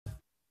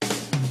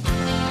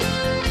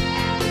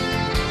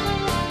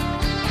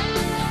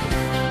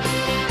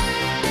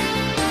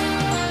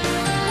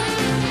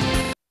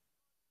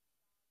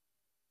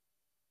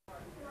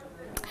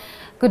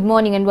Good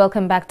morning and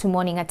welcome back to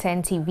Morning at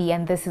 10 TV,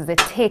 and this is the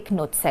Take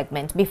Note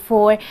segment.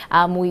 Before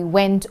we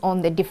went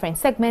on the different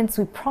segments,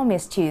 we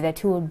promised you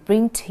that we would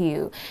bring to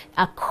you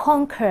a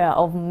conqueror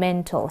of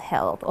mental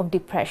health, of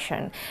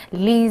depression.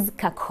 Liz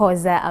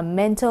Kakoza, a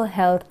mental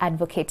health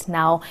advocate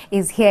now,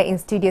 is here in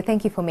studio.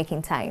 Thank you for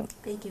making time.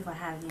 Thank you for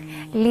having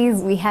me.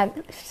 Liz, we have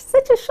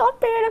such a short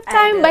period of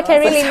time, but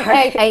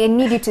I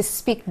need you to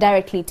speak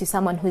directly to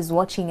someone who's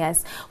watching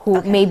us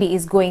who maybe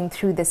is going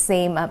through the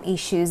same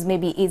issues.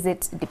 Maybe is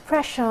it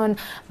depression,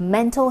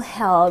 mental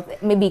health,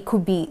 maybe it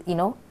could be, you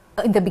know,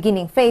 in the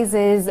beginning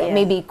phases,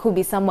 maybe it could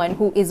be someone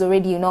who is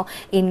already, you know,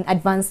 in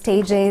advanced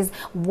stages.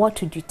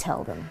 What would you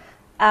tell them?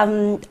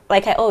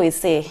 Like I always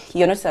say,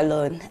 you're not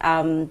alone.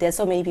 There's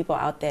so many people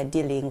out there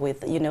dealing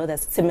with, you know, the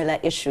similar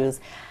issues.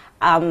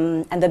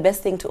 And the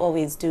best thing to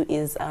always do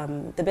is,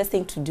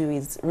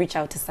 reach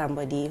out to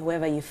somebody,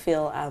 whoever you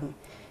feel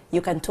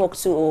you can talk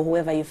to, or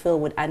whoever you feel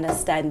would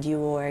understand you,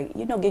 or,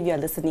 you know, give you a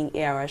listening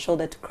ear or a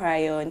shoulder to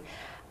cry on.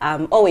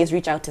 Always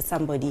reach out to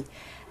somebody.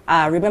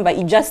 Remember,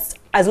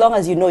 as long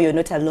as you know you're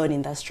not alone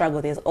in the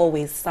struggle, there's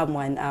always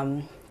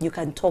someone you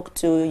can talk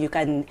to.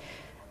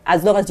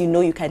 As long as you know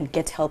you can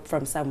get help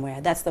from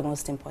somewhere. That's the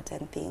most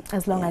important thing.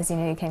 As long as you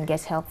know you can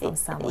get help from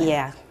somewhere.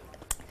 Yeah.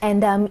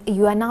 And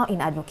you are now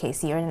in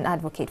advocacy. You're an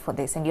advocate for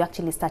this, and you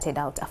actually started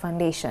out a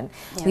foundation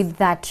with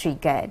that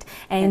regard.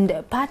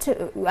 And part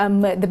of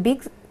the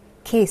big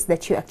case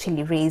that you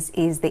actually raise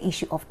is the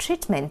issue of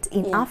treatment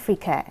in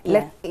Africa,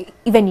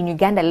 even in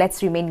Uganda.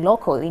 Let's remain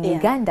local in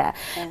Uganda.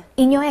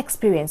 In your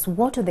experience,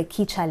 what are the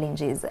key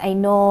challenges? I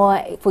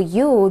know for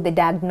you,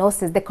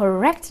 the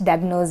correct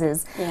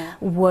diagnosis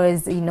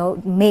was, you know,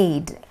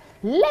 made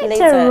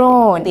later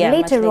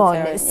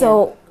on.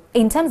 So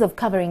in terms of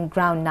covering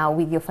ground now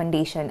with your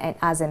foundation and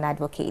as an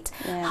advocate,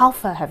 how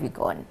far have you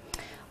gone?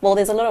 Well,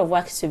 there's a lot of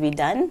work to be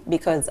done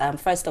because,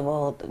 first of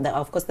all,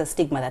 of course, the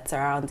stigma that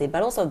surrounds it,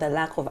 but also the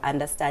lack of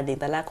understanding,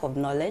 the lack of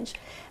knowledge.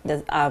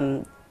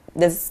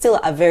 There's still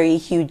a very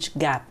huge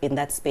gap in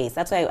that space.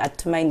 That's why at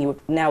Tumaini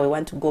now we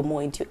want to go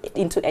more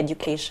into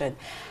education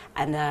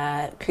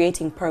and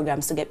creating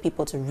programs to get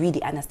people to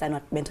really understand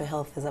what mental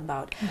health is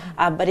about.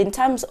 But in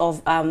terms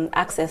of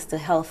access to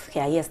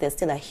healthcare, yes, there's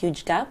still a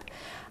huge gap.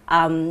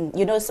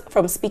 You know,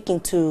 from speaking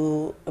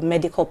to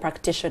medical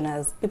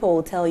practitioners, people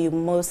will tell you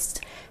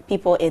most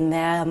people in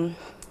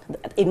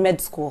med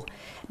school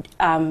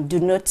do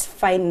not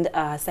find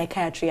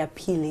psychiatry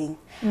appealing.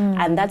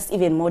 And that's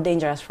even more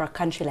dangerous for a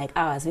country like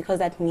ours, because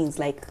that means,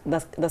 like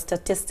the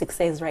statistic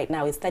says right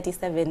now, is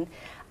 37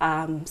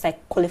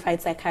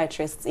 qualified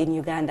psychiatrists in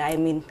Uganda. I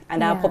mean,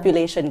 and our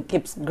population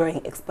keeps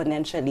growing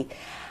exponentially.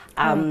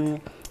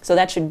 So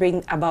that should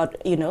bring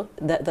about, you know,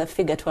 the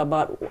figure to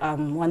about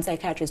 1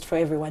 psychiatrist for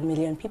every 1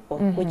 million people,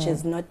 which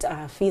is not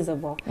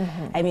feasible.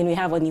 I mean, we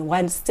have only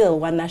one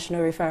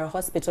national referral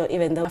hospital,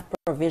 even though we have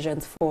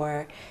provisions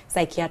for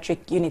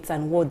psychiatric units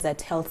and wards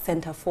at health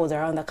center 4s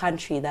around the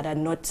country that are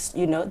not,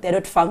 you know, they're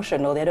not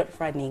functional, they're not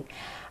running.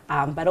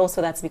 But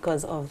also that's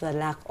because of the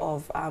lack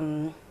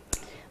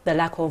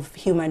of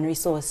human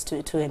resource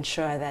to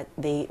ensure that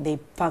they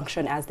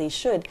function as they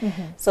should.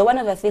 So one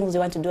of the things we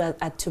want to do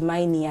at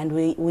Tumaini, and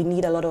we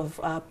need a lot of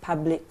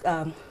public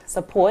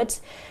support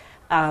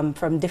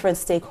from different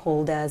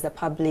stakeholders, the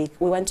public.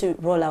 We want to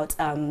roll out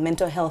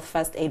mental health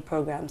first aid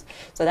programs.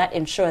 So that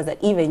ensures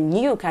that even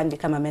you can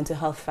become a mental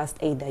health first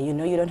aider. You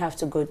know, you don't have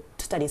to go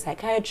to study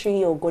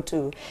psychiatry or go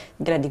to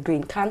get a degree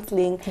in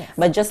counseling,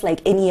 but just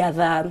like any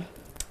other,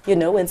 you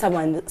know, when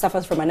someone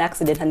suffers from an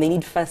accident and they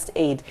need first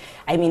aid,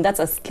 I mean, that's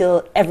a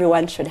skill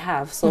everyone should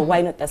have. So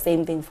why not the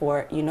same thing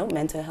for, you know,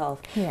 mental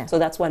health? So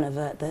that's one of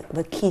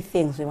the key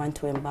things we want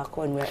to embark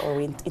on, or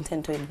we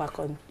intend to embark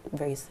on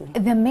very soon.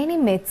 There are many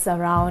myths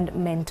around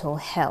mental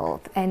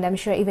health, and I'm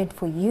sure even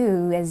for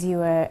you, as you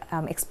were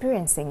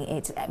experiencing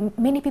it,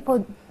 many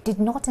people did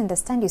not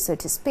understand you, so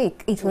to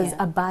speak. It was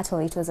a battle,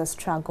 it was a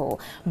struggle.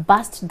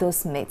 Bust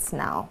those myths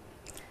now.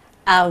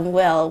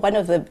 Well, one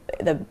of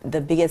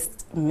the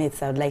biggest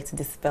myths I would like to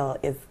dispel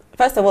is,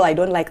 first of all, I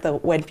don't like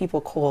when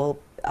people call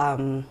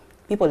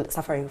people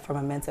suffering from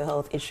a mental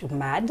health issue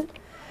mad,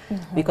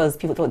 because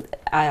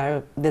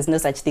there's no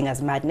such thing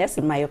as madness,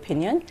 in my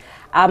opinion.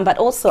 But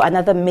also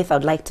another myth I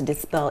would like to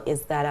dispel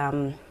is that,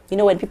 you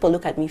know, when people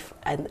look at me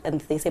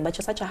and they say, but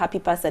you're such a happy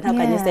person, how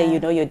can you say, you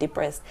know, you're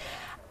depressed?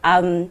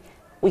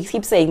 We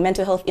keep saying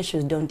mental health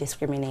issues don't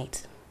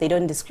discriminate. They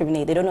don't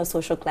discriminate. They don't know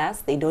social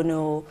class. They don't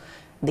know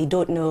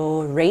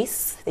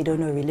race, they don't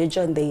know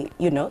religion, they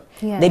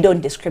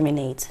don't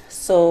discriminate.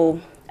 So,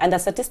 and the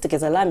statistic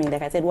is alarming.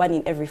 Like I said, 1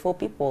 in every 4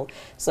 people.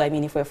 So I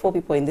mean, if we're 4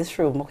 people in this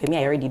room, okay, me,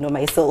 I already know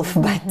myself,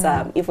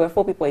 but if we're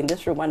 4 people in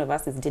this room, one of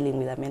us is dealing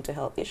with a mental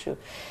health issue.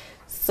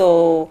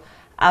 So,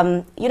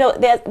 you know,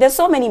 there's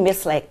so many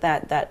myths like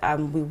that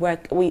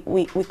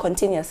we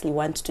continuously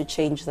want to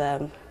change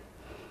the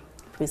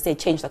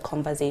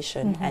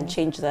conversation and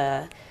change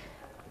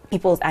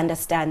people's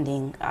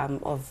understanding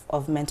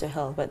of mental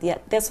health. But yeah,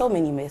 there's so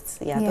many myths.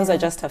 Yeah, those are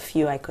just a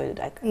few I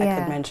could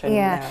mention.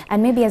 Yeah,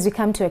 and maybe as we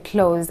come to a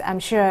close, I'm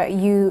sure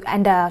you,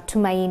 under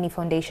Tumaini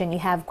Foundation, you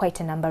have quite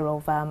a number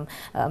of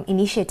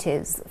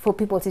initiatives for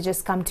people to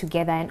just come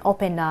together and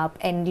open up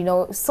and, you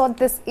know, sort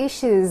these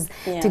issues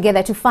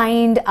together to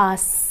find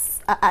us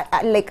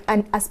like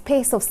a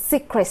space of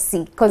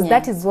secrecy, because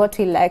that is what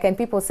we like. And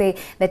people say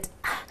that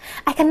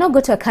I cannot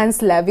go to a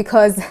counselor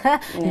because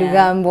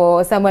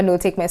Lugambo, someone will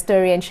take my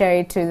story and share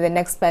it to the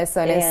next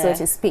person, and so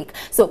to speak.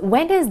 So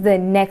when is the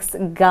next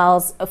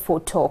Girls for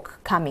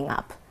Talk coming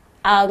up?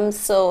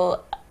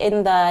 So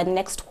in the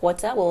next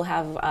quarter, we'll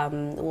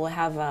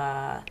have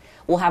a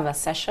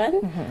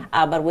session,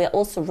 but we're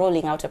also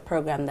rolling out a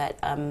program that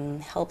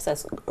helps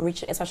us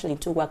reach, especially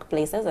into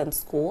workplaces and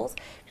schools,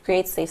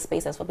 create safe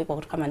spaces for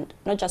people to come and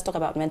not just talk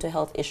about mental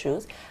health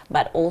issues,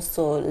 but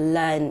also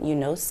learn, you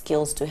know,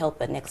 skills to help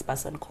the next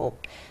person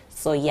cope.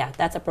 So yeah,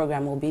 that's a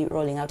program we'll be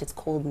rolling out. It's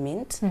called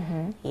Mint.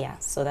 Yeah,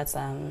 so that's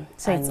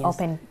so it's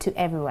open to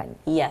everyone.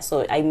 Yeah,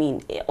 so I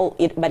mean, it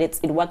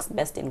works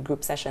best in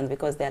group sessions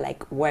because they're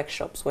like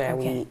workshops where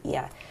we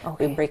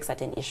break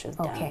certain issues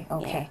down.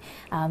 Okay.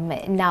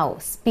 Now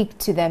speak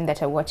to them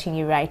that are watching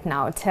you right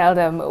now. Tell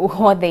them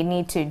what they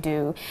need to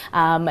do,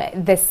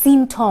 the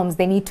symptoms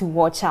they need to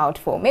watch out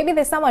for. Maybe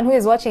there's someone who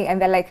is watching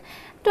and they're like,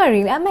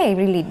 am I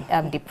really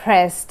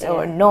depressed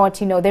or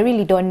not? You know, they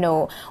really don't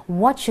know.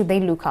 What should they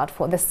look out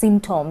for, the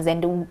symptoms,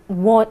 and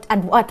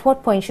at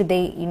what point should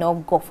they, you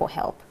know, go for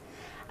help?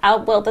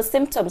 Well, the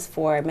symptoms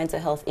for mental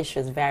health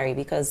issues vary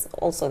because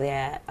also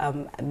there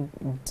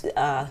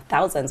are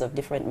thousands of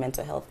different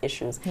mental health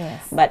issues.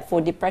 Yes. But for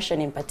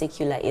depression in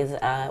particular is,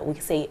 we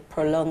say,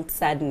 prolonged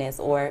sadness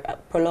or a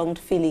prolonged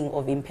feeling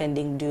of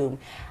impending doom.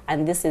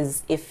 And this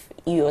is if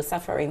you are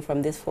suffering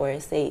from this for,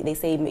 they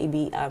say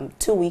maybe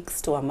 2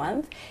 weeks to a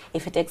month.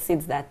 If it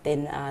exceeds that,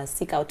 then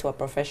seek out to a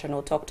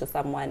professional, talk to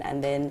someone,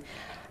 and then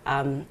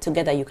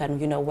together you can,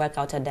 you know, work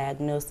out a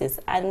diagnosis.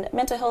 And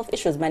mental health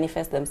issues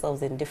manifest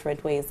themselves in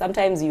different ways.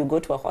 Sometimes you go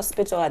to a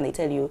hospital and they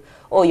tell you,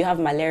 oh, you have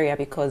malaria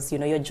because, you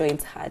know, your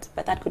joints hurt,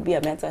 but that could be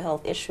a mental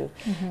health issue.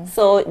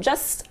 So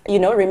just, you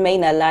know,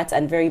 remain alert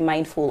and very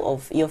mindful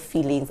of your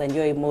feelings and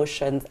your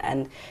emotions,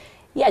 and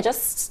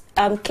just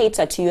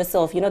cater to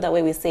yourself. You know, that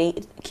way we say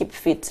keep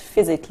fit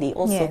physically,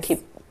 also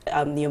keep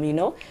you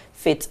know,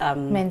 fit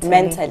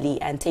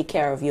mentally, and take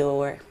care of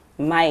your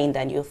mind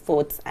and your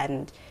thoughts.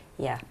 And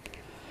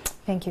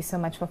thank you so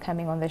much for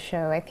coming on the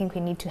show. I think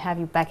we need to have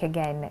you back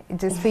again,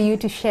 just for you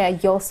to share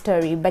your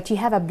story. But you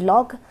have a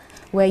blog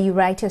where you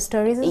write your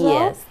stories as well?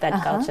 Yes,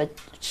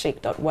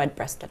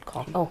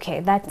 thatcultureshake.wordpress.com. Okay,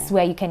 that's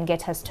where you can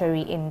get her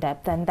story in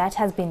depth. And that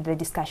has been the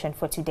discussion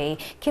for today.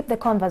 Keep the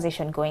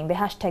conversation going. The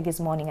hashtag is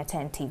Morning at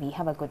 10 TV.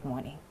 Have a good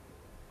morning.